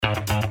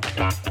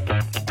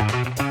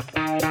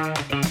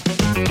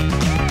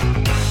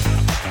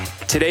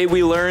Today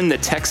we learn the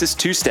Texas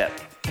two-step.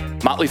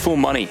 Motley Fool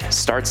Money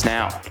starts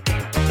now.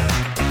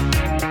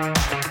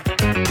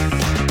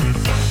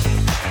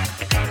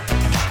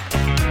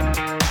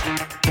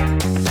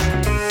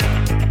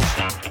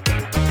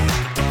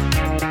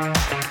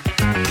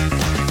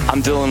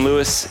 I'm Dylan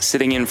Lewis,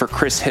 sitting in for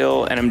Chris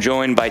Hill, and I'm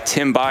joined by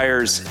Tim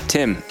Beyers.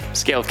 Tim,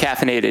 scale of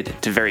caffeinated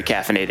to very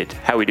caffeinated.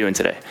 How are we doing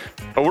today?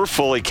 Oh, we're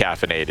fully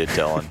caffeinated,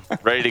 Dylan.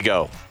 Ready to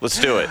go. Let's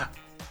do it.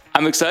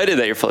 I'm excited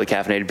that you're fully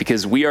caffeinated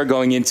because we are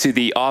going into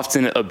the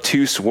often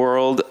obtuse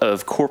world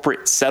of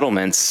corporate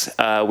settlements.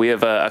 We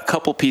have a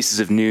couple pieces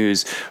of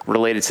news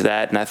related to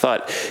that, and I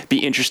thought it'd be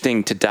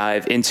interesting to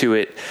dive into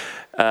it.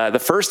 The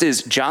first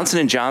is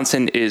Johnson &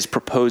 Johnson is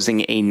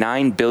proposing a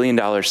 $9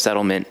 billion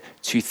settlement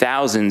to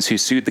thousands who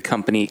sued the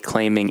company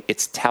claiming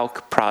its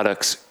talc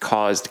products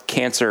caused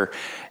cancer.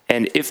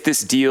 And if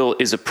this deal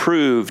is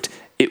approved,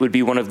 it would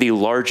be one of the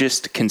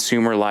largest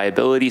consumer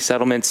liability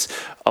settlements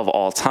of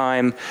all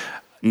time.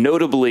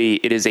 Notably,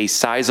 it is a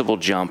sizable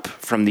jump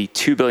from the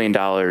 $2 billion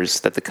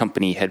that the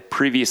company had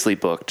previously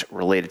booked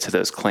related to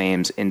those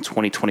claims in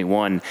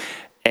 2021.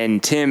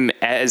 And Tim,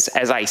 as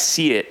I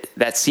see it,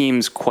 that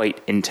seems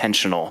quite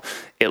intentional.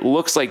 It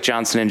looks like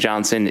Johnson &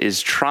 Johnson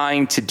is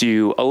trying to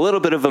do a little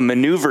bit of a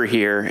maneuver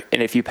here.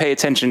 And if you pay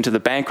attention to the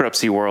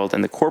bankruptcy world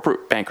and the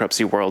corporate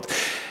bankruptcy world,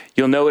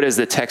 you'll know it as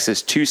the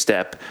Texas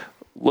two-step,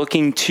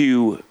 looking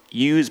to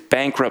use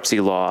bankruptcy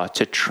law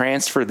to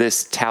transfer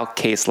this talc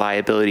case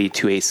liability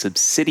to a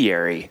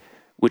subsidiary,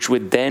 which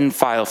would then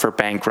file for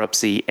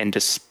bankruptcy and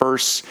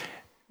disperse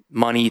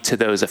money to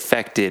those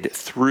affected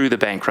through the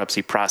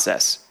bankruptcy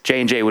process.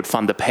 J&J would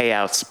fund the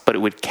payouts, but it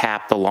would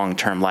cap the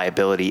long-term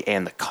liability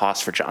and the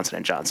cost for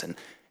Johnson & Johnson.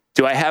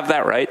 Do I have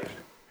that right?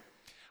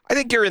 I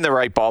think you're in the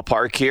right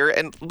ballpark here.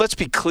 And let's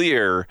be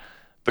clear,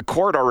 the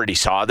court already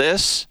saw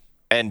this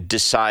and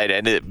decided,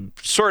 and it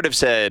sort of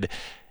said,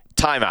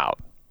 time out.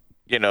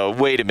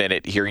 Wait a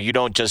minute here. You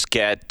don't just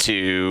get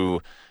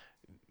to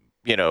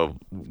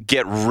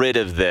get rid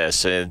of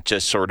this and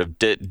just sort of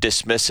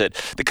dismiss it.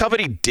 The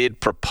company did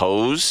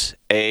propose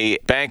a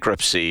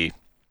bankruptcy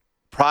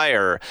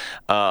prior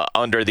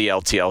under the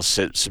LTL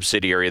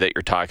subsidiary that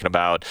you're talking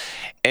about.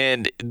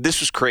 And this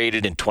was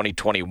created in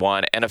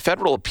 2021. And a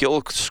federal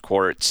appeals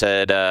court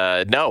said,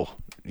 no,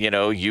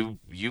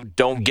 you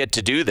don't get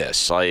to do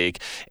this. Like,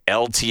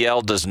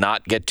 LTL does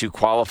not get to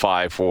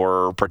qualify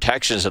for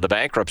protections of the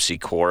bankruptcy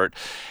court.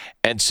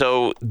 And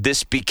so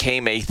this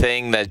became a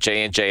thing that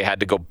J&J had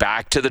to go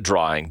back to the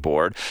drawing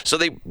board. So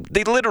they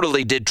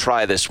literally did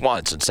try this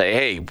once and say,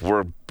 hey,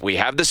 we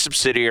have this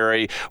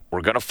subsidiary.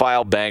 We're going to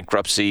file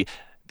bankruptcy.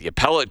 The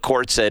appellate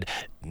court said,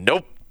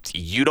 nope,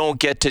 you don't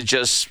get to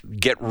just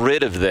get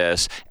rid of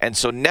this. And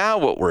so now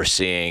what we're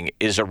seeing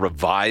is a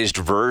revised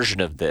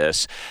version of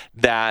this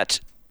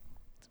that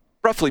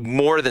roughly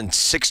more than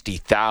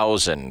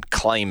 60,000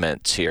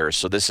 claimants here.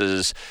 So this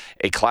is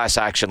a class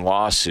action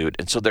lawsuit.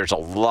 And so there's a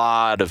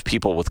lot of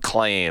people with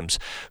claims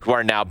who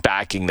are now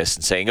backing this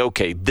and saying,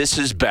 okay, this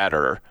is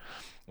better.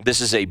 This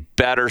is a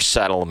better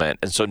settlement.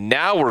 And so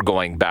now we're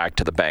going back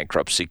to the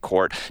bankruptcy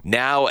court.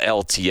 Now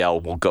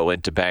LTL will go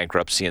into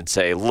bankruptcy and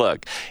say,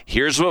 look,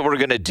 here's what we're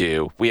going to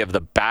do. We have the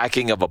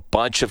backing of a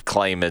bunch of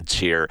claimants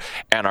here,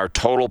 and our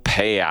total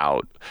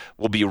payout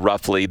will be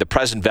roughly, the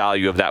present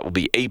value of that will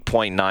be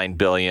 $8.9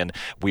 billion.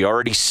 We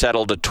already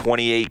settled a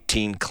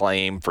 2018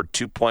 claim for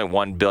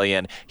 $2.1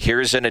 billion.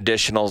 Here's an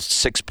additional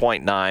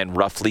 6.9,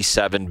 roughly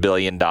 $7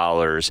 billion,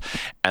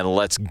 and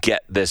let's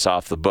get this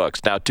off the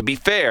books. Now, to be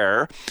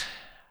fair,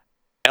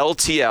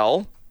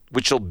 LTL,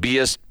 which will be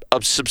a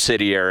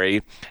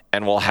subsidiary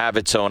and will have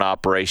its own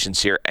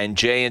operations here, and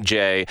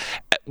J&J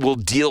will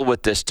deal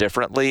with this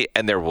differently,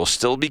 and there will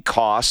still be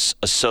costs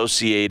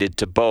associated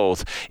to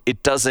both.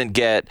 It doesn't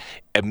get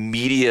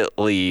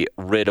immediately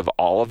rid of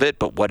all of it,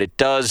 but what it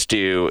does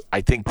do, I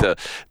think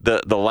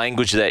the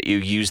language that you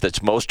use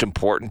that's most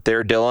important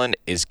there, Dylan,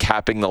 is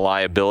capping the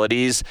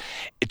liabilities.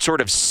 It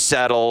sort of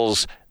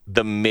settles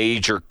the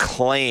major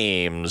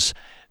claims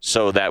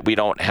so that we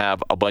don't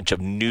have a bunch of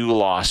new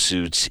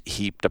lawsuits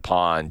heaped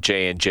upon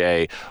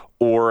J&J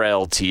or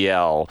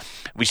LTL.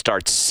 We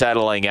start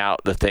settling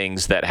out the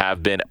things that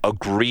have been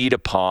agreed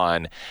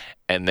upon,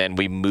 and then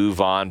we move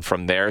on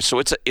from there. So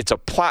it's a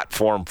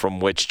platform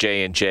from which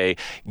J&J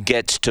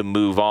gets to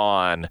move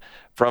on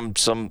from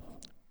some,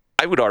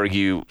 I would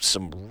argue,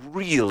 some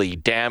really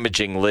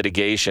damaging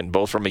litigation,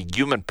 both from a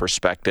human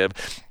perspective.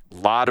 A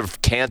lot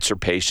of cancer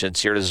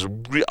patients here. There's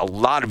a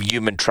lot of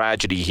human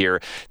tragedy here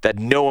that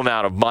no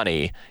amount of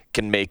money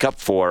can make up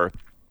for,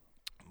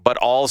 but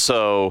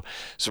also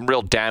some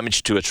real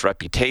damage to its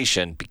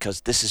reputation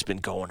because this has been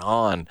going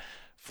on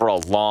for a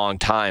long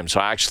time. So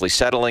actually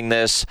settling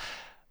this,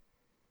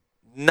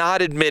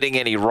 not admitting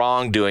any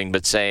wrongdoing,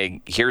 but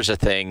saying, here's a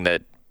thing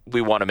that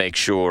we want to make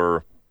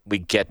sure we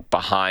get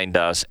behind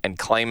us. And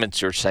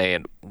claimants are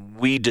saying,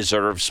 we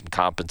deserve some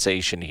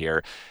compensation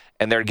here.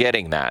 And they're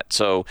getting that.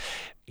 So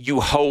you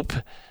hope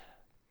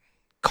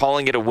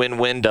calling it a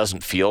win-win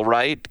doesn't feel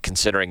right,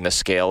 considering the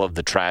scale of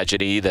the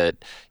tragedy that,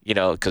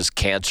 because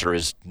cancer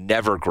is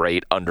never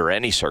great under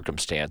any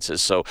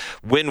circumstances. So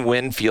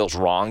win-win feels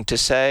wrong to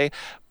say,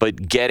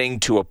 but getting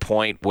to a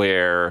point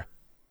where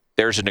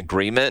there's an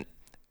agreement,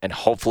 and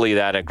hopefully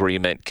that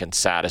agreement can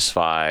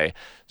satisfy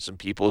some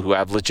people who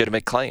have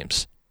legitimate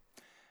claims.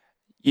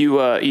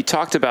 You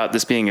talked about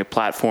this being a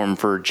platform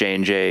for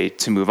J&J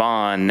to move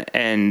on,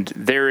 and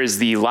there is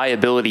the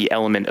liability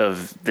element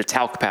of the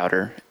talc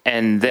powder,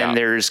 and then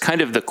there's kind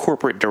of the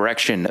corporate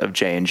direction of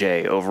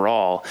J&J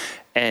overall.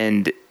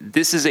 And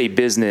this is a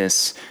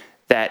business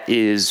that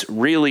is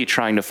really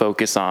trying to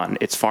focus on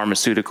its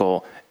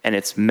pharmaceutical and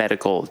its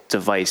medical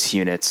device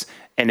units,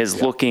 and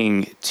is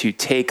looking to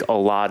take a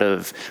lot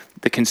of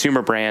the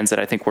consumer brands that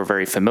I think we're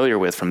very familiar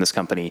with from this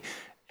company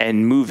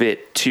and move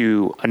it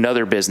to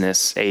another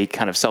business, a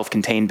kind of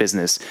self-contained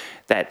business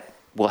that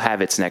will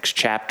have its next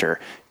chapter.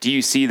 Do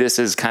you see this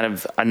as kind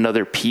of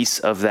another piece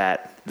of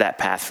that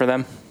path for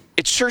them?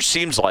 It sure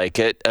seems like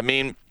it. I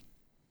mean,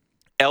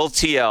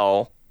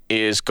 LTL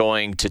is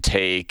going to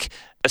take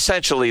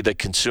essentially the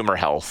consumer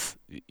health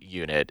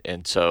unit.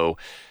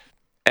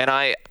 And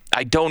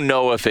I don't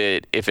know if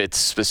it's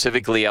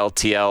specifically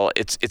LTL.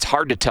 It's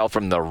hard to tell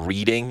from the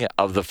reading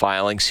of the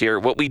filings here.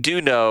 What we do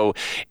know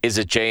is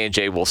that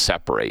J&J will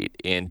separate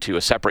into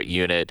a separate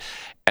unit,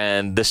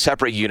 and the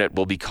separate unit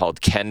will be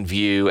called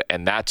Kenvue,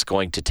 and that's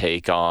going to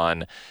take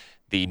on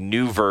the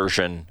new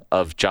version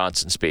of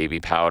Johnson's baby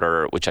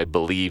powder, which I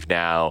believe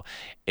now,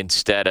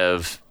 instead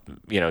of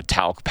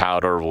talc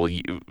powder,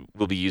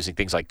 we'll be using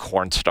things like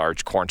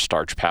cornstarch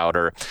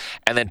powder,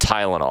 and then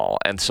Tylenol.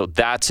 And so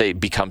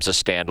becomes a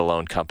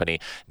standalone company.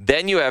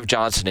 Then you have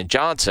Johnson &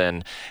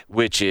 Johnson,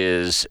 which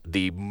is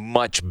the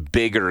much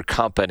bigger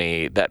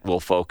company that will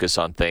focus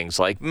on things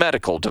like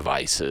medical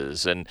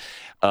devices and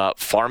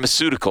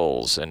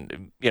pharmaceuticals.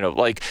 And,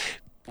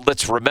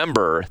 let's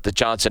remember that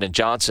Johnson &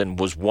 Johnson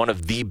was one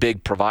of the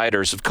big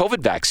providers of COVID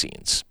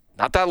vaccines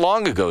not that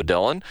long ago,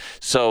 Dylan.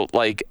 So,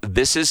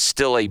 this is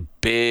still a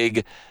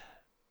big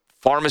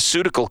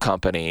pharmaceutical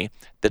company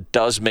that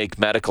does make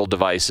medical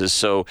devices.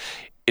 So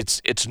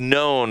it's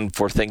known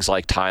for things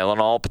like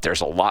Tylenol, but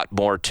there's a lot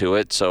more to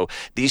it. So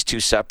these two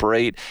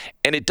separate.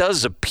 And it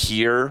does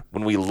appear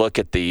when we look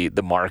at the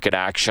market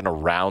action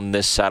around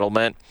this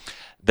settlement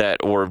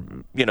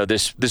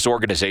this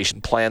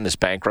organization plan, this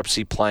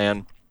bankruptcy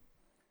plan,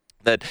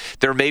 that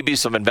there may be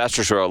some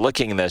investors who are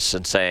looking at this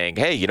and saying,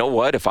 hey, you know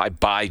what? If I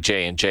buy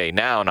J&J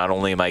now, not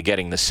only am I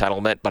getting the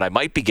settlement, but I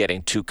might be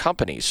getting two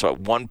companies. So at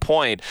one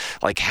point,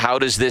 how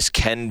does this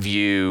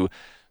Kenvue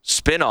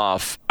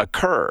spinoff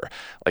occur?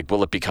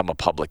 Will it become a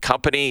public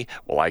company?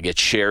 Will I get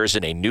shares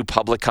in a new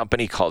public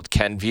company called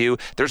Kenvue?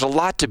 There's a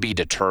lot to be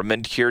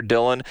determined here,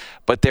 Dylan,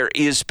 but there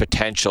is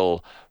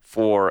potential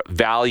for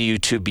value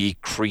to be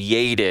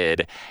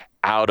created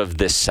out of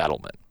this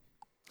settlement.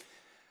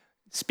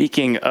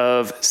 Speaking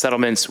of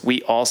settlements,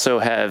 we also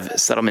have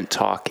settlement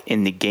talk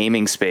in the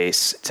gaming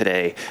space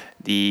today.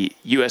 The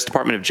U.S.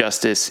 Department of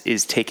Justice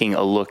is taking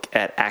a look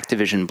at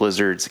Activision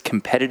Blizzard's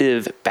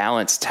competitive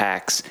balance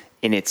tax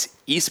in its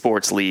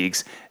esports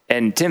leagues.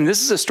 And Tim,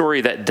 this is a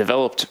story that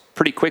developed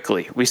pretty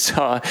quickly. We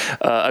saw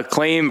a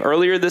claim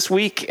earlier this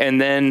week,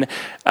 and then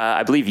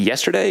I believe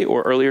yesterday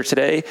or earlier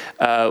today,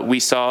 we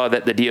saw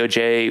that the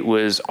DOJ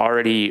was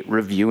already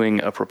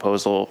reviewing a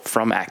proposal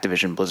from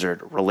Activision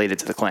Blizzard related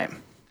to the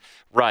claim.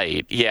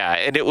 Right. Yeah.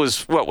 And it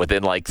was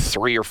within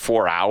 3 or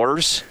 4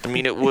 hours. I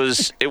mean, it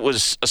was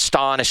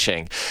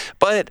astonishing.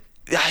 But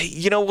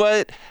you know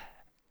what?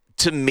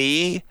 To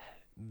me,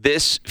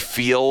 this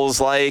feels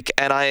like,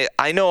 and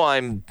I know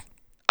I'm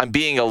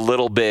being a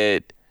little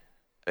bit,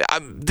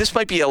 this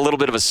might be a little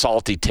bit of a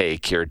salty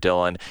take here,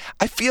 Dylan.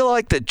 I feel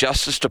like the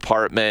Justice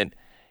Department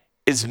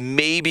is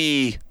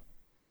maybe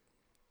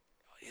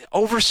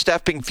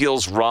overstepping,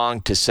 feels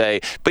wrong to say,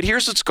 but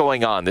here's what's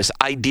going on. This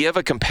idea of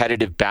a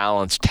competitive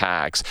balance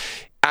tax,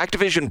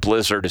 Activision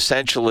Blizzard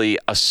essentially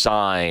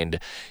assigned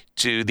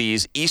to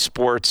these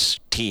esports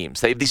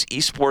teams. They have these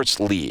esports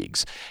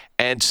leagues.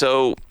 And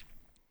so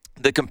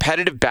the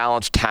competitive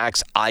balance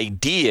tax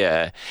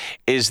idea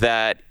is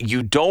that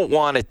you don't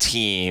want a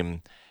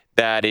team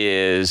that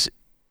is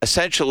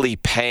essentially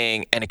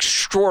paying an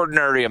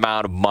extraordinary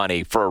amount of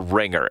money for a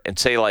ringer, and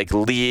say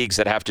leagues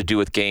that have to do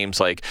with games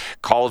like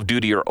Call of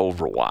Duty or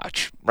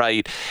Overwatch,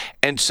 right?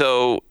 And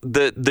so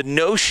the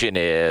notion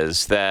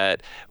is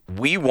that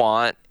we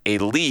want a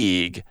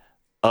league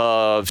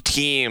of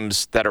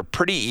teams that are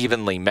pretty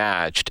evenly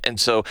matched. And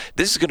so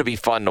this is going to be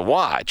fun to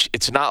watch.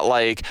 It's not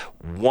like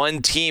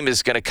one team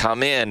is going to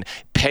come in,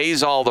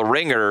 pays all the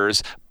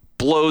ringers,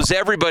 blows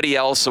everybody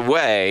else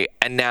away,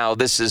 and now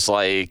this is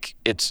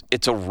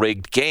it's a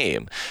rigged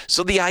game.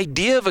 So the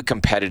idea of a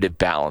competitive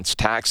balance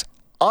tax,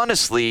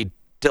 honestly,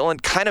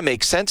 Dylan, kind of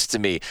makes sense to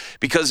me,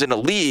 because in a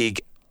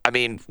league, I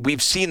mean,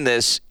 we've seen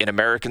this in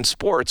American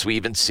sports. We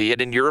even see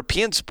it in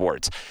European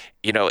sports.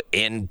 In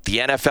the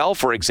NFL,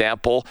 for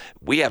example,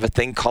 we have a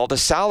thing called a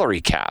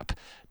salary cap.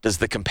 does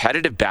the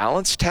competitive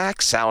balance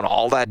tax sound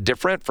all that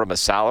different from a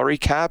salary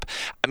cap?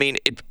 I mean,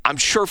 I'm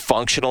sure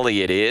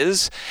functionally it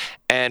is.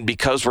 And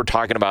because we're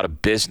talking about a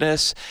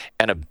business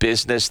and a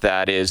business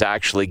that is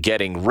actually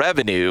getting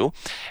revenue,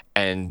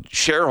 and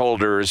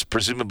shareholders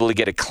presumably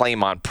get a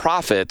claim on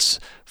profits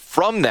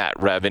from that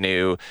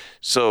revenue,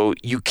 so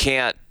you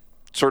can't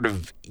sort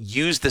of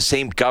use the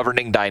same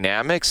governing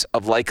dynamics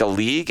of like a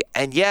league,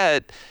 and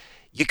yet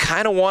you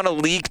kind of want a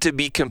league to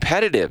be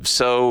competitive.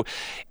 So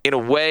in a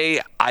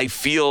way, I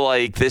feel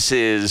like this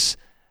is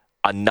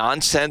a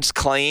nonsense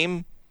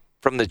claim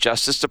from the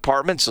Justice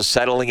Department, so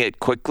settling it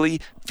quickly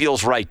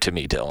feels right to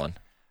me, Dylan.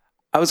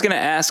 I was going to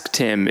ask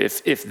Tim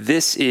if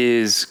this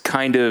is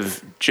kind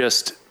of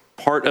just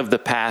part of the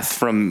path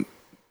from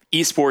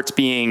esports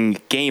being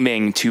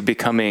gaming to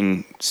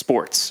becoming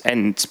sports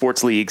and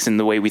sports leagues in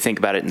the way we think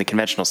about it in the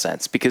conventional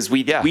sense, because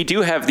we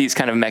do have these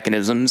kind of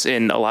mechanisms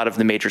in a lot of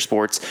the major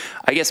sports.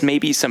 I guess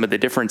maybe some of the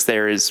difference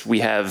there is we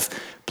have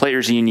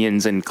players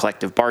unions and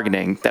collective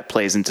bargaining that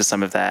plays into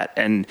some of that.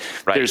 And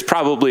there's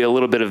probably a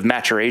little bit of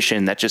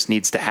maturation that just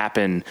needs to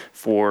happen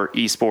for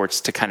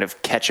esports to kind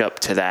of catch up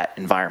to that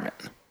environment.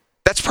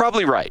 That's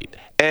probably right.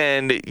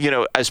 And,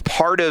 as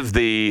part of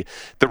the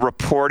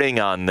reporting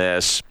on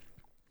this,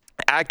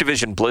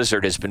 Activision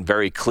Blizzard has been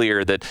very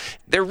clear that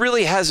there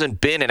really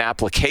hasn't been an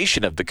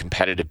application of the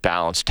competitive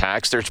balance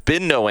tax. There's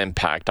been no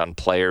impact on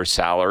player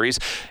salaries.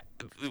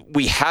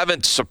 We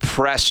haven't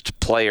suppressed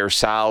player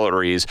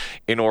salaries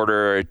in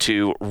order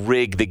to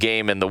rig the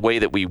game in the way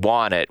that we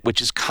want it,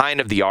 which is kind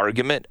of the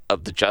argument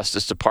of the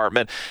Justice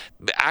Department.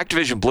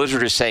 Activision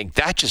Blizzard is saying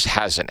that just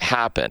hasn't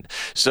happened.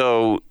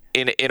 So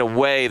in a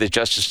way, the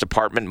Justice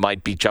Department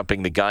might be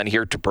jumping the gun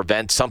here to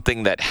prevent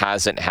something that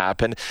hasn't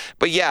happened.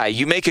 But yeah,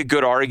 you make a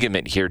good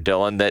argument here,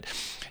 Dylan, that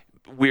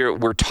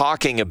we're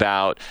talking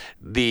about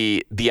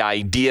the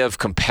idea of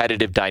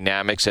competitive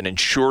dynamics and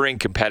ensuring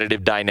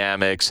competitive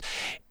dynamics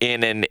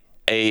in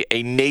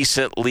a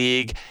nascent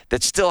league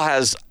that still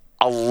has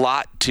a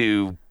lot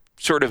to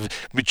sort of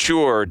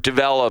mature,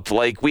 develop.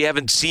 Like, we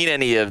haven't seen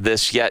any of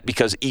this yet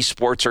because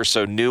esports are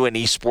so new and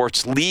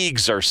esports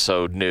leagues are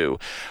so new.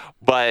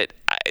 But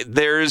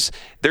there's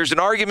an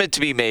argument to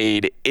be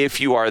made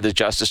if you are the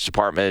Justice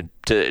Department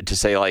to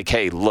say, like,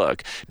 hey,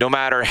 look, no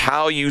matter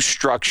how you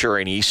structure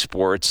an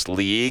esports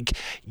league,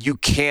 you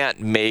can't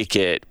make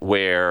it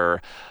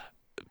where,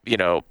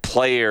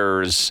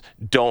 players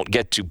don't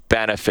get to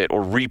benefit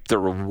or reap the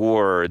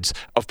rewards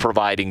of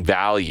providing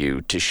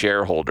value to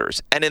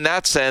shareholders. And in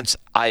that sense,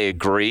 I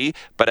agree.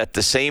 But at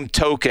the same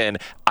token,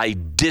 I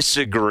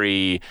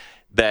disagree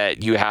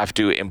that you have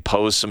to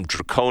impose some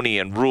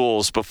draconian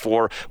rules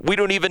before we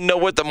don't even know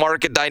what the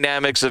market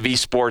dynamics of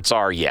esports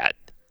are yet.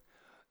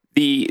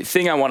 The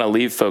thing I want to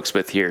leave folks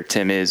with here,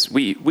 Tim, is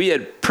we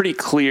had pretty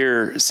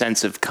clear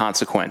sense of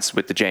consequence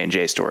with the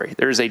J&J story.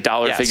 There's a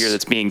dollar figure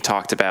that's being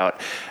talked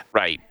about.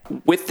 Right.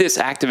 With this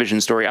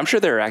Activision story, I'm sure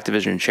there are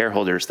Activision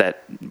shareholders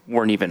that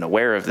weren't even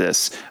aware of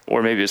this,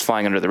 or maybe it was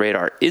flying under the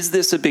radar. Is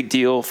this a big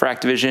deal for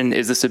Activision?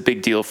 Is this a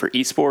big deal for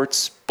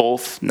esports?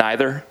 Both?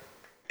 Neither?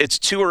 It's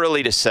too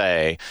early to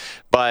say,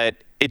 but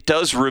it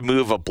does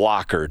remove a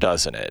blocker,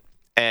 doesn't it?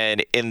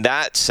 And in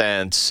that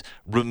sense,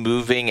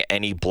 removing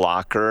any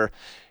blocker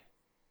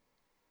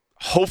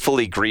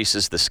hopefully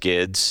greases the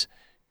skids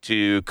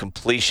to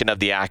completion of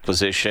the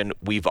acquisition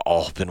we've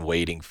all been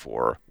waiting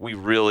for. We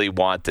really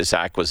want this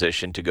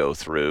acquisition to go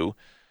through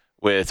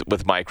with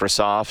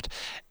Microsoft.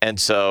 And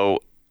so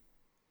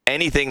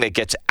anything that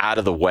gets out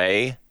of the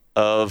way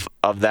of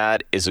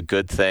that is a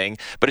good thing,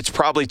 but it's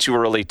probably too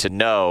early to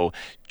know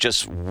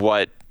just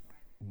what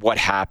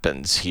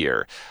happens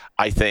here.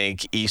 I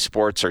think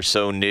esports are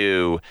so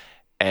new,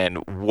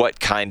 and what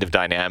kind of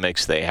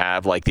dynamics they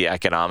have, like the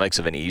economics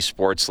of an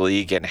esports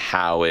league and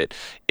how it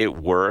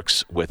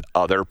works with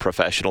other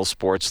professional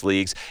sports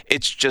leagues,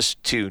 it's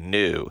just too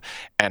new.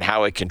 And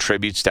how it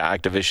contributes to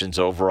Activision's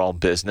overall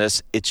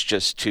business, it's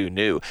just too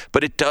new.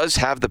 But it does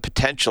have the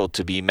potential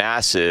to be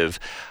massive.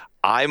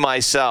 I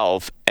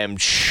myself am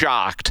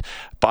shocked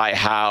by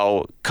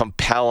how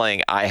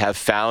compelling I have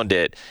found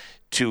it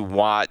to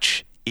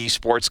watch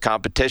esports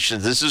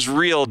competitions. This is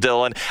real,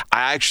 Dylan.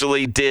 I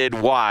actually did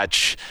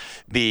watch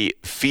the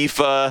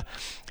FIFA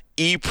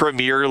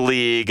E-Premier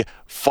League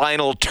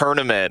final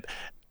tournament,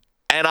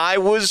 and I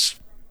was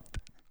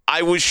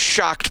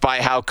shocked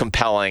by how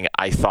compelling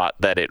I thought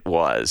that it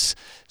was.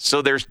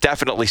 So there's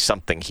definitely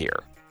something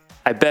here.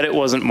 I bet it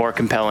wasn't more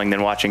compelling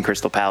than watching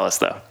Crystal Palace,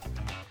 though.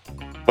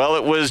 Well,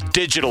 it was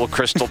digital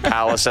Crystal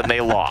Palace, and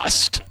they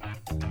lost.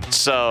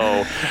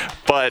 So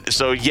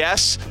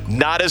yes,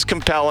 not as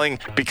compelling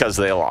because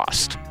they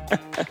lost.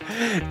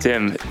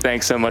 Tim,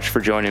 thanks so much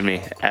for joining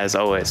me, as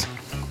always.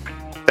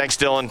 Thanks,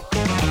 Dylan.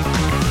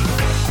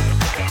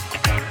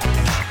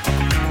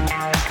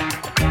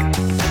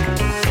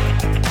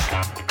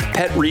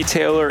 Pet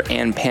retailer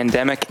and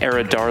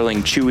pandemic-era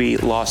darling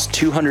Chewy lost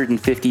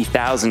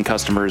 250,000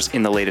 customers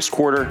in the latest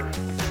quarter.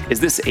 Is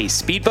this a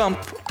speed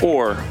bump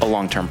or a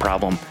long-term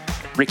problem?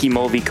 Ricky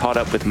Mulvey caught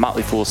up with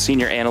Motley Fool's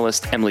senior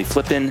analyst Emily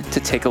Flippen to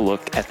take a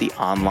look at the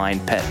online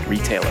pet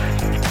retailer.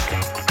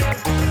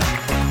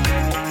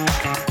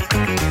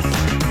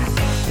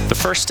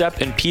 first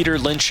step in Peter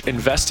Lynch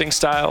investing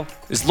style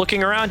is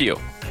looking around you.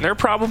 And there are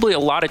probably a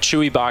lot of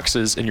Chewy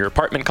boxes in your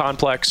apartment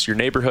complex, your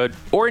neighborhood,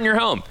 or in your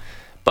home.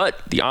 But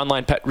the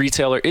online pet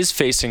retailer is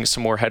facing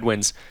some more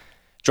headwinds.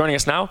 Joining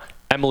us now,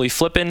 Emily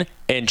Flippen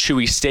and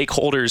Chewy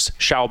stakeholders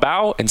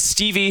Xiaobao and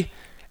Stevie.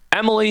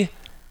 Emily,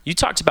 you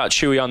talked about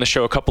Chewy on the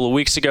show a couple of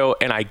weeks ago,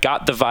 and I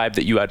got the vibe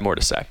that you had more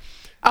to say.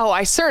 Oh,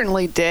 I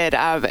certainly did.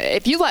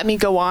 If you let me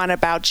go on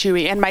about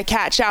Chewy and my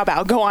cat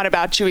Xiaobao go on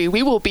about Chewy,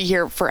 we will be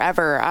here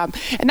forever.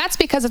 And that's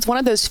because it's one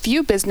of those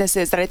few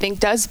businesses that I think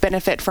does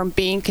benefit from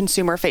being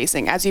consumer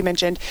facing. As you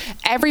mentioned,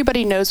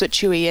 everybody knows what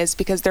Chewy is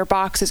because their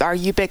boxes are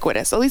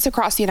ubiquitous, at least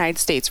across the United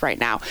States right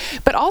now.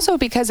 But also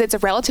because it's a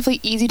relatively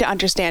easy to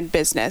understand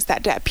business,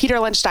 that Peter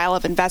Lynch style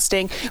of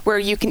investing where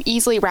you can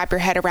easily wrap your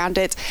head around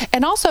it.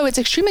 And also it's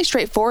extremely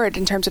straightforward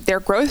in terms of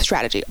their growth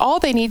strategy. All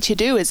they need to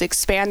do is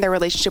expand their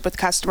relationship with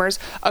customers,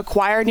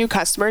 acquire new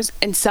customers,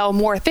 and sell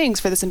more things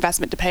for this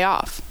investment to pay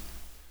off.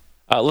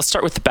 Let's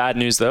start with the bad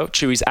news, though.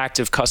 Chewy's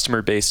active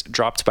customer base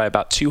dropped by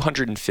about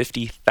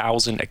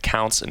 250,000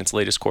 accounts in its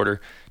latest quarter.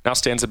 Now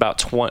stands about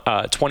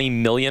 20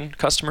 million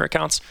customer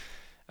accounts.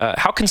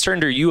 How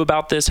concerned are you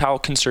about this? How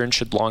concerned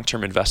should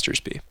long-term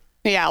investors be?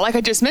 Yeah, like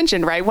I just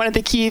mentioned, right? One of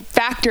the key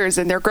factors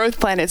in their growth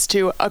plan is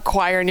to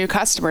acquire new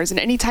customers. And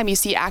anytime you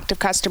see active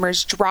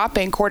customers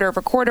dropping quarter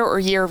over quarter or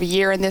year over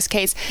year, in this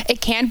case,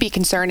 it can be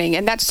concerning.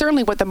 And that's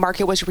certainly what the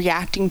market was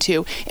reacting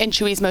to in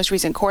Chewy's most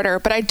recent quarter.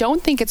 But I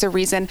don't think it's a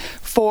reason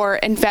for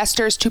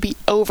investors to be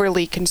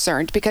overly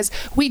concerned because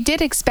we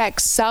did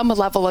expect some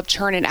level of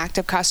churn in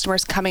active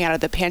customers coming out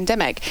of the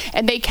pandemic.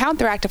 And they count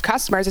their active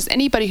customers as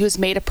anybody who's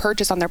made a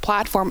purchase on their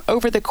platform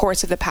over the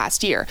course of the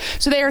past year.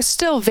 So they are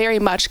still very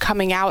much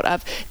coming out of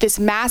this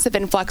massive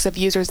influx of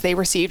users they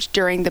received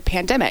during the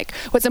pandemic.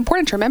 What's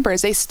important to remember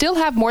is they still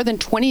have more than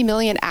 20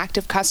 million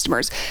active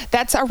customers.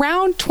 That's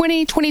around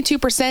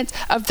 22%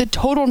 of the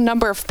total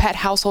number of pet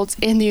households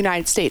in the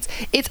United States.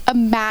 It's a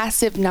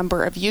massive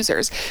number of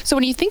users. So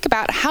when you think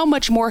about how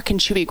much more can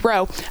Chewy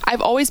grow,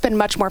 I've always been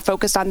much more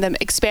focused on them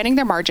expanding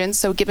their margins,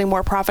 so giving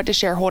more profit to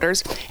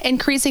shareholders,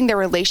 increasing their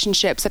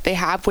relationships that they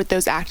have with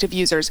those active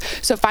users,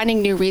 so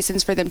finding new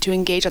reasons for them to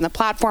engage on the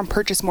platform,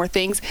 purchase more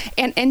things,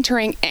 and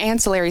entering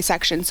ancillary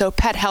sections, so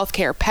pet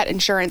healthcare, pet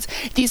insurance,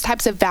 these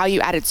types of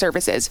value-added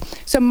services.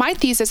 So my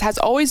thesis has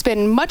always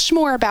been much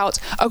more about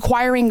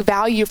acquiring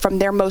value from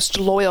their most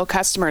loyal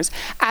customers,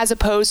 as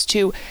opposed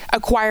to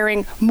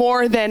acquiring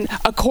more than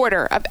a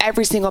quarter of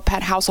every single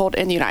pet household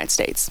in the United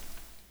States.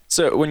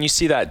 So when you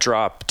see that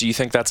drop, do you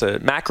think that's a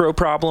macro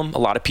problem? A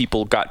lot of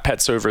people got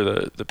pets over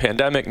the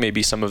pandemic.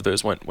 Maybe some of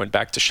those went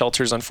back to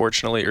shelters,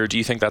 unfortunately. Or do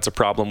you think that's a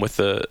problem with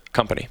the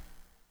company?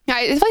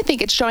 I definitely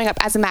think it's showing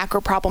up as a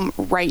macro problem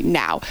right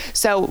now.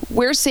 So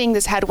we're seeing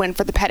this headwind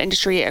for the pet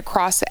industry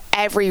across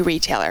every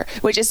retailer,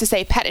 which is to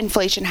say pet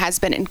inflation has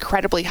been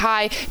incredibly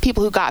high.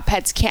 People who got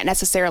pets can't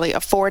necessarily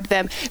afford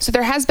them. So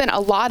there has been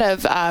a lot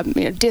of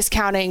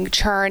discounting,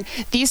 churn,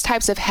 these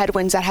types of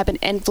headwinds that have been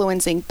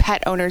influencing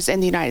pet owners in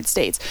the United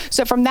States.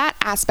 So from that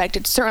aspect,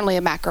 it's certainly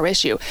a macro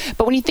issue.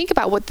 But when you think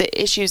about what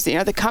the issues,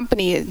 the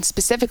company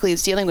specifically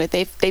is dealing with,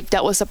 they've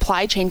dealt with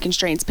supply chain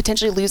constraints,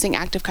 potentially losing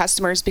active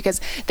customers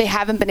because they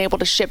haven't been able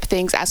to ship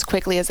things as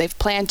quickly as they've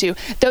planned to.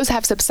 Those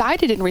have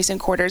subsided in recent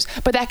quarters,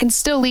 but that can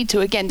still lead to,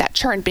 again, that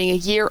churn being a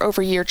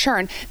year-over-year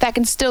churn, that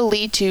can still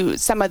lead to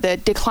some of the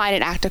decline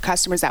in active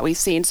customers that we've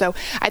seen. So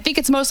I think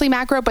it's mostly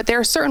macro, but there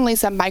are certainly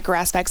some micro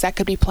aspects that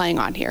could be playing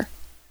on here.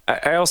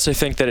 I also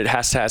think that it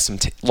has to have some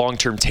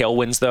long-term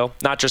tailwinds, though,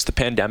 not just the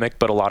pandemic,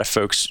 but a lot of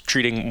folks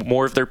treating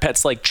more of their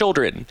pets like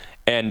children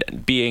and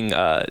being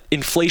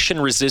inflation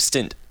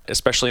resistant,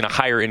 especially in a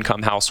higher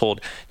income household,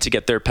 to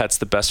get their pets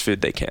the best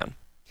food they can.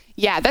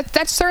 Yeah,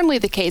 that's certainly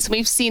the case.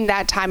 We've seen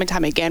that time and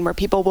time again where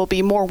people will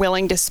be more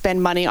willing to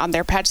spend money on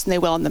their pets than they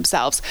will on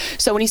themselves.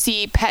 So when you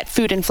see pet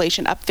food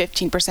inflation up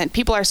 15%,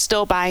 people are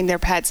still buying their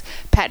pets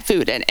pet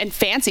food and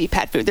fancy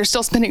pet food. They're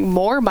still spending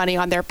more money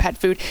on their pet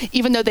food,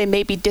 even though they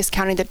may be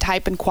discounting the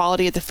type and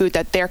quality of the food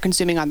that they're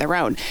consuming on their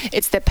own.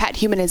 It's the pet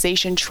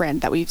humanization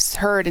trend that we've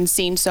heard and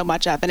seen so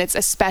much of, and it's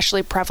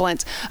especially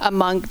prevalent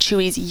among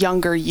Chewy's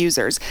younger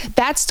users.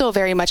 That's still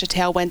very much a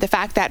tailwind. The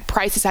fact that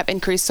prices have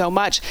increased so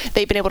much,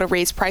 they've been able to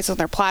raise prices on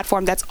their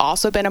platform. That's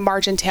also been a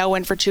margin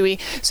tailwind for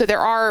Chewy. So there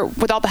are,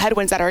 with all the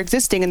headwinds that are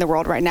existing in the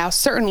world right now,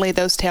 certainly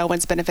those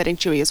tailwinds benefiting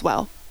Chewy as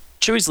well.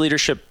 Chewy's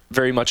leadership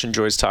very much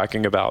enjoys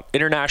talking about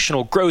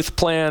international growth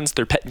plans,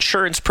 their pet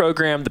insurance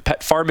program, the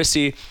pet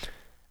pharmacy,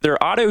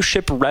 their auto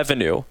ship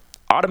revenue,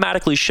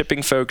 automatically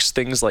shipping folks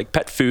things like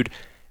pet food.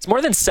 It's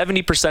more than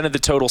 70% of the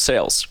total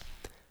sales.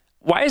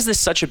 Why is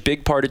this such a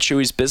big part of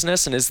Chewy's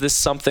business? And is this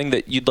something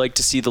that you'd like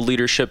to see the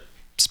leadership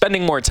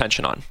spending more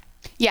attention on?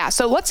 Yeah,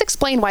 so let's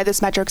explain why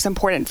this metric is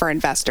important for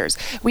investors.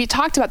 We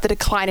talked about the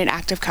decline in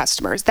active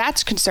customers.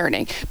 That's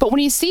concerning. But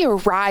when you see a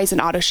rise in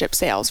auto ship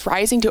sales,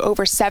 rising to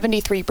over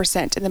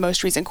 73% in the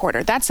most recent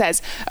quarter, that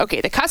says,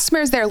 okay, the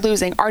customers they're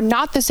losing are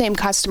not the same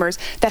customers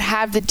that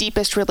have the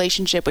deepest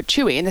relationship with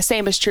Chewy. And the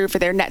same is true for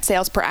their net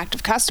sales per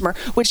active customer,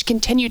 which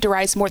continued to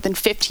rise more than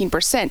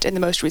 15% in the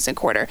most recent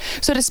quarter.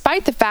 So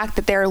despite the fact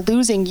that they're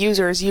losing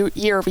users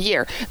year over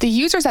year, the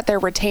users that they're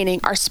retaining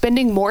are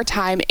spending more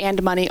time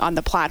and money on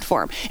the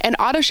platform. And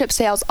auto ship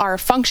sales are a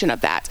function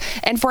of that.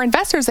 And for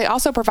investors, they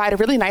also provide a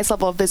really nice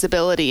level of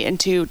visibility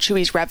into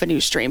Chewy's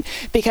revenue stream,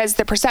 because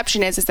the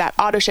perception is that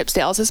auto ship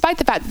sales, despite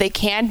the fact that they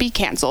can be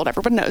canceled,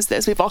 everyone knows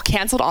this, we've all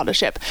canceled auto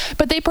ship,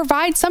 but they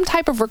provide some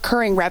type of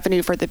recurring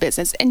revenue for the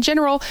business. In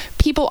general,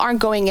 people aren't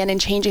going in and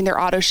changing their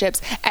auto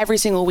ships every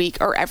single week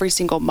or every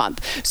single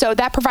month. So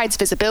that provides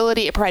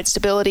visibility, it provides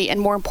stability,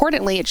 and more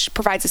importantly, it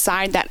provides a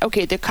sign that,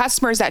 okay, the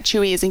customers that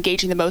Chewy is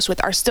engaging the most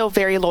with are still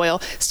very loyal,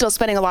 still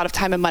spending a lot of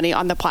time and money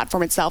on the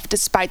platform itself,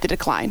 despite the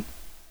decline.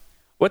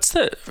 What's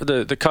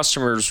the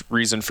customer's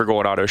reason for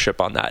going auto ship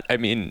on that? I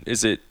mean,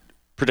 is it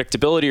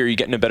predictability? Or are you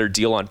getting a better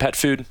deal on pet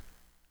food?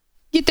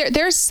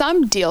 There's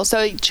some deal.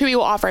 So Chewy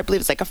will offer, I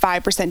believe it's like a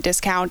 5%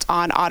 discount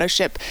on auto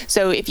ship.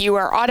 So if you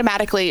are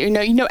automatically,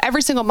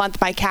 every single month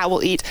my cat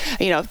will eat,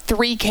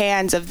 3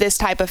 cans of this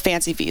type of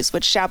Fancy Feast,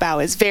 which Xiao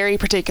Bao is very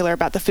particular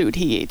about the food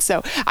he eats.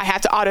 So I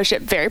have to auto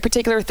ship very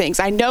particular things.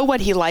 I know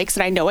what he likes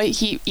and I know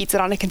he eats it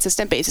on a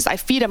consistent basis. I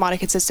feed him on a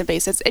consistent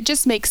basis. It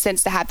just makes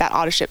sense to have that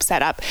auto ship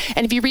set up.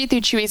 And if you read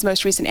through Chewy's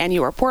most recent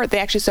annual report, they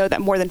actually show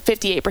that more than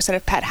 58%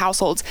 of pet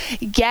households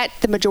get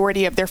the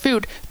majority of their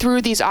food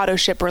through these auto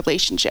ship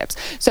relationships.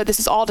 So this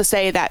is all to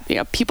say that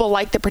people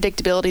like the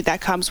predictability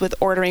that comes with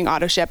ordering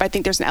auto ship. I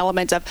think there's an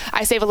element of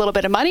I save a little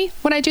bit of money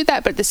when I do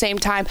that, but at the same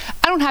time,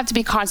 I don't have to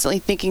be constantly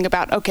thinking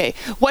about, okay,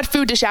 what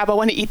food does Xiao Bao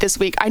want to eat this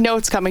week? I know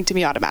it's coming to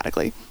me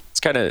automatically.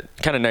 It's kind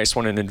of nice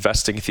one in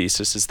investing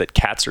thesis is that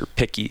cats are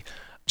picky.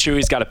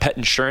 Chewy's got a pet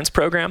insurance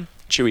program,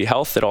 Chewy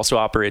Health, that also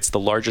operates the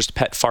largest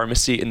pet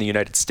pharmacy in the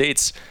United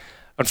States.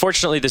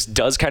 Unfortunately, this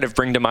does kind of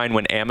bring to mind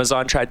when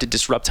Amazon tried to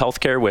disrupt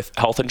healthcare with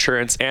health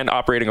insurance and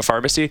operating a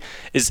pharmacy.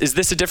 Is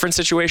this a different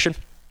situation?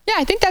 Yeah,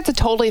 I think that's a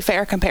totally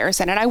fair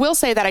comparison. And I will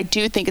say that I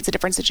do think it's a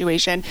different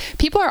situation.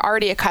 People are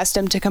already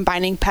accustomed to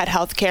combining pet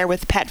healthcare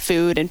with pet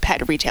food and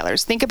pet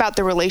retailers. Think about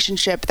the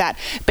relationship that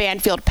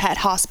Banfield Pet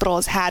Hospital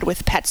has had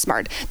with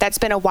PetSmart. That's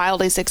been a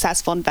wildly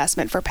successful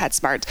investment for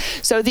PetSmart.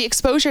 So the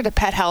exposure to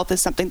pet health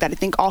is something that I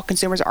think all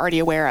consumers are already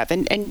aware of.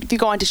 And if you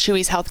go onto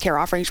Chewy's healthcare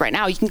offerings right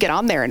now, you can get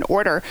on there and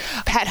order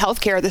pet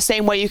healthcare the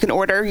same way you can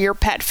order your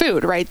pet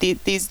food, right?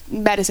 These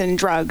medicine and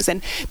drugs.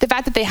 And the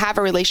fact that they have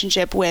a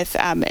relationship with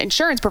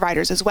insurance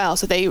providers as well.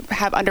 So they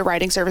have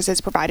underwriting services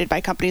provided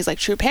by companies like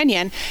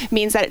Trupanion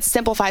means that it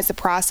simplifies the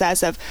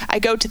process of I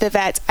go to the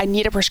vet, I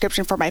need a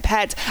prescription for my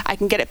pet, I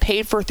can get it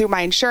paid for through my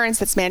insurance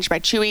that's managed by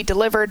Chewy,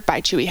 delivered by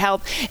Chewy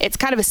Health. It's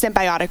kind of a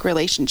symbiotic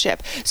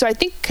relationship. So I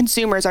think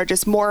consumers are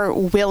just more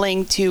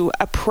willing to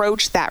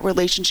approach that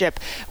relationship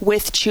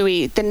with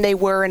Chewy than they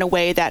were in a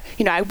way that,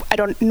 I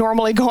don't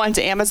normally go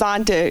onto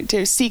Amazon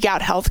to seek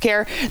out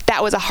healthcare.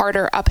 That was a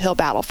harder uphill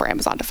battle for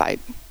Amazon to fight.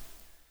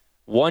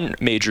 One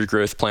major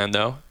growth plan,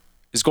 though,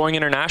 is going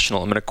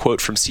international. I'm going to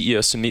quote from CEO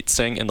Sumit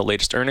Singh in the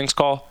latest earnings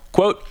call.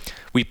 Quote,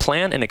 "We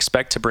plan and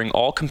expect to bring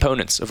all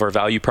components of our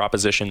value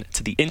proposition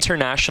to the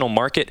international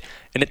market,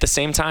 and at the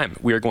same time,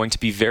 we are going to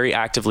be very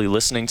actively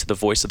listening to the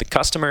voice of the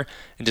customer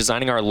and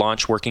designing our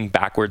launch working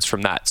backwards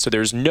from that. So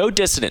there's no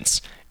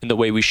dissonance in the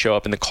way we show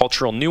up in the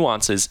cultural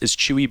nuances as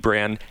Chewy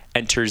brand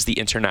enters the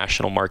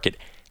international market."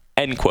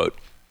 End quote.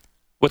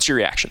 What's your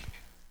reaction?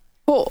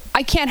 Well,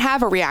 I can't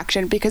have a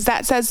reaction because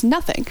that says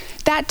nothing.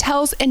 That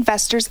tells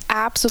investors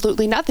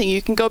absolutely nothing.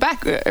 You can go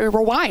back,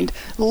 rewind,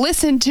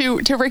 listen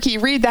to Ricky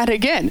read that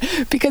again,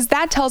 because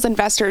that tells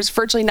investors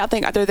virtually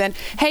nothing other than,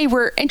 hey,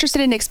 we're interested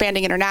in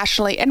expanding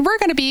internationally and we're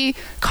going to be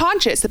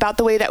conscious about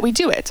the way that we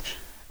do it.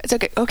 It's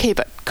okay,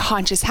 but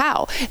conscious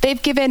how? They've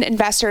given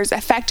investors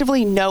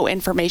effectively no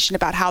information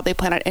about how they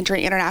plan on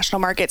entering international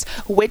markets,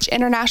 which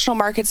international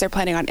markets they're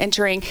planning on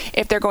entering,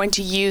 if they're going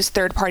to use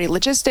third-party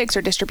logistics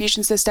or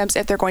distribution systems,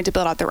 if they're going to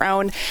build out their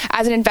own.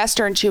 As an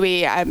investor in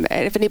Chewy,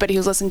 if anybody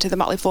who's listened to the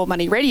Motley Fool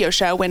Money radio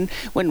show, when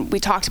we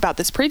talked about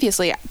this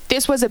previously,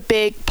 this was a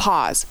big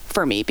pause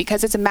for me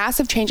because it's a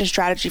massive change in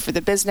strategy for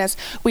the business.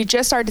 We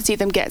just started to see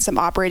them get some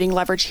operating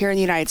leverage here in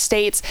the United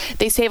States.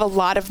 They save a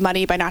lot of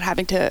money by not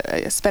having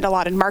to spend a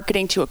lot in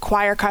marketing to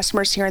acquire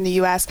customers here in the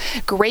U.S.,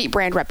 great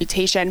brand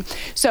reputation.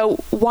 So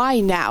why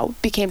now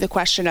became the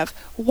question of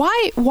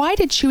why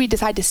did Chewy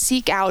decide to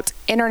seek out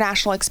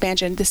international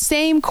expansion the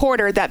same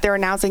quarter that they're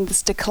announcing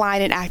this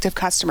decline in active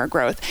customer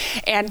growth?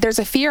 And there's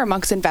a fear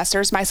amongst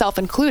investors, myself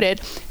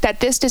included, that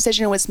this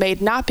decision was made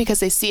not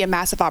because they see a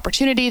massive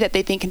opportunity that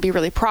they think can be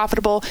really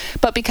profitable,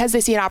 but because they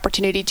see an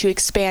opportunity to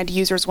expand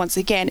users once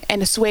again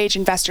and assuage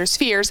investors'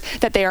 fears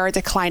that they are a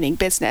declining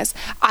business.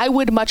 I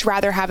would much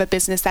rather have a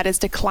business that is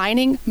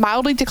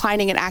mildly declining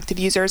declining in active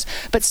users,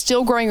 but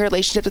still growing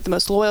relationships with the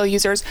most loyal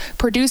users,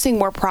 producing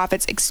more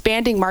profits,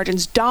 expanding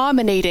margins,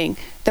 dominating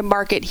the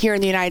market here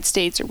in the United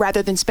States,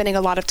 rather than spending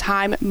a lot of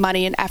time,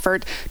 money, and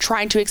effort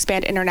trying to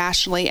expand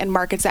internationally in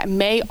markets that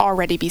may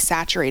already be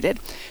saturated.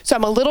 So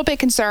I'm a little bit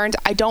concerned.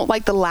 I don't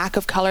like the lack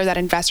of color that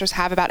investors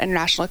have about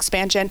international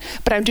expansion,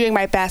 but I'm doing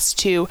my best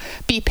to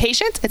be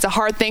patient. It's a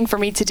hard thing for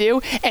me to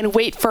do, and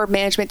wait for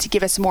management to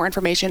give us more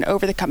information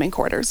over the coming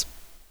quarters.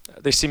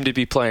 They seem to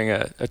be playing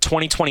a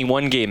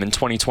 2021 game in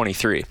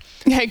 2023.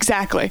 Yeah,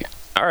 exactly.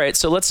 All right,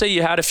 so let's say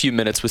you had a few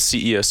minutes with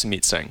CEO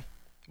Sumeet Singh.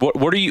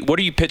 What are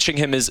you pitching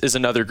him as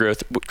another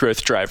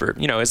growth driver?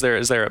 You know, is there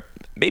a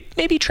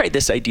maybe try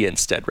this idea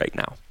instead right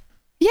now?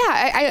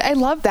 Yeah, I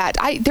love that.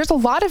 There's a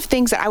lot of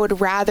things that I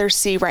would rather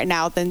see right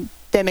now than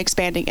them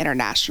expanding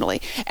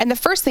internationally. And the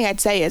first thing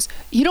I'd say is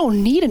you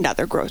don't need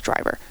another growth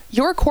driver.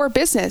 Your core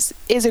business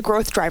is a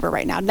growth driver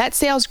right now. Net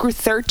sales grew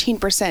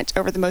 13%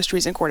 over the most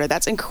recent quarter.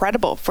 That's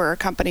incredible for a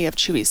company of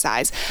Chewy's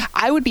size.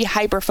 I would be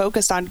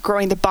hyper-focused on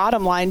growing the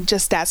bottom line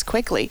just as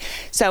quickly.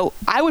 So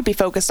I would be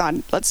focused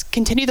on, let's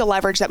continue the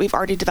leverage that we've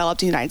already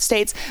developed in the United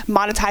States,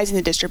 monetizing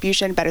the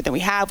distribution better than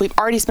we have. We've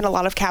already spent a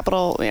lot of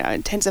capital,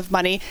 intensive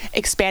money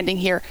expanding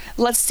here.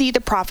 Let's see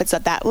the profits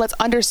of that. Let's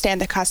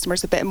understand the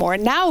customers a bit more.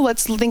 And now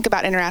let's think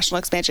about international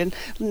expansion.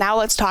 Now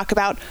let's talk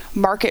about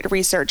market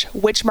research.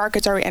 Which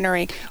markets are we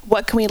entering?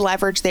 What can we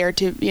leverage there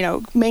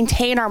to,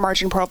 maintain our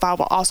margin profile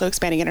while also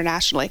expanding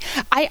internationally?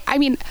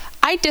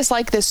 I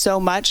dislike this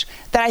so much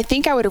that I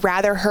think I would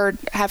rather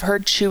have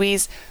heard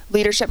Chewy's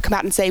leadership come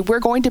out and say, we're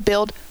going to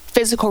build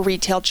physical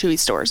retail Chewy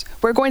stores.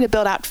 We're going to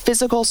build out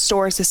physical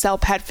stores to sell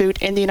pet food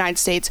in the United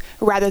States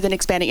rather than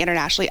expanding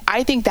internationally.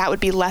 I think that would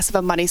be less of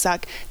a money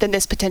suck than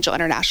this potential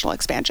international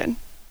expansion.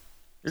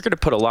 You're going to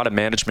put a lot of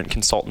management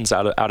consultants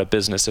out of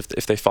business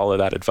if they follow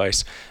that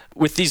advice.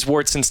 With these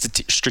warts and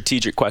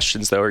strategic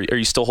questions, though, are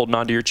you still holding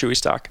on to your Chewy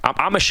stock?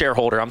 I'm a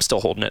shareholder. I'm still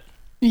holding it.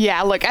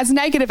 Yeah, look, as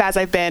negative as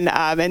I've been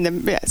in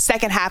the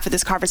second half of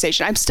this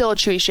conversation, I'm still a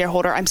Chewy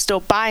shareholder. I'm still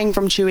buying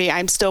from Chewy.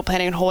 I'm still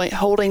planning on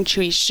holding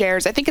Chewy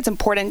shares. I think it's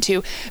important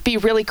to be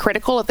really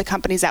critical of the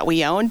companies that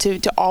we own, to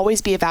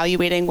always be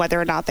evaluating whether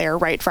or not they are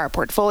right for our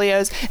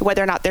portfolios,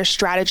 whether or not their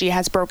strategy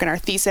has broken our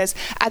thesis.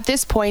 At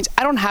this point,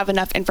 I don't have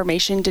enough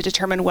information to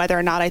determine whether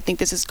or not I think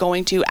this is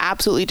going to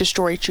absolutely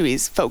destroy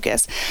Chewy's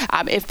focus.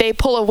 If they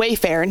pull a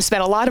Wayfair and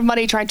spend a lot of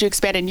money trying to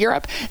expand in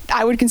Europe,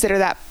 I would consider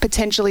that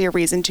potentially a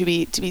reason to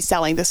be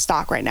selling this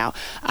stock right now.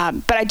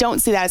 But I don't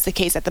see that as the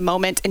case at the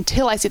moment.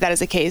 Until I see that as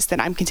the case, then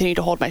I'm continuing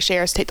to hold my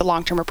shares, take the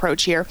long-term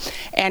approach here,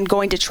 and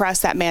going to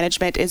trust that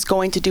management is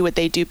going to do what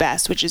they do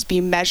best, which is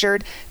be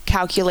measured,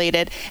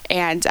 calculated,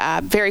 and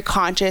very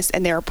conscious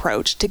in their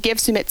approach. To give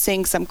Sumeet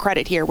Singh some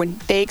credit here, when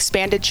they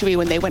expanded Chewy,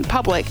 when they went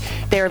public,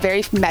 they were a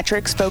very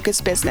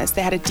metrics-focused business.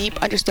 They had a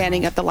deep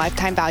understanding of the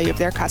lifetime value of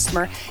their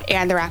customer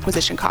and their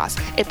acquisition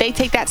costs. If they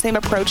take that same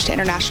approach to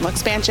international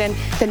expansion,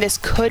 then this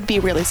could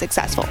be really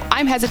successful.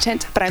 I'm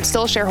hesitant, but I'm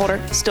still a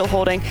shareholder, still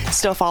holding,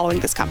 still following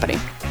this company.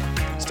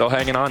 Still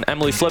hanging on.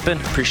 Emily Flippen,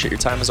 appreciate your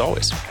time as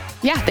always.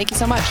 Yeah, thank you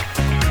so much.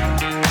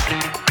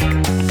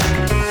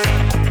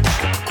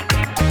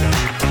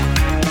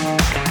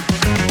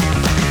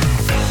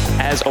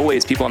 As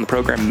always, people on the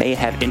program may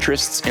have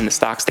interests in the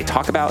stocks they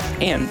talk about,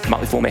 and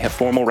Motley Fool may have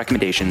formal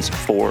recommendations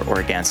for or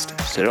against.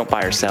 So don't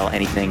buy or sell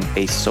anything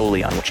based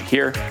solely on what you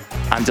hear.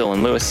 I'm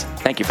Dylan Lewis.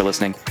 Thank you for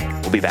listening.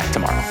 We'll be back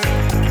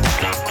tomorrow.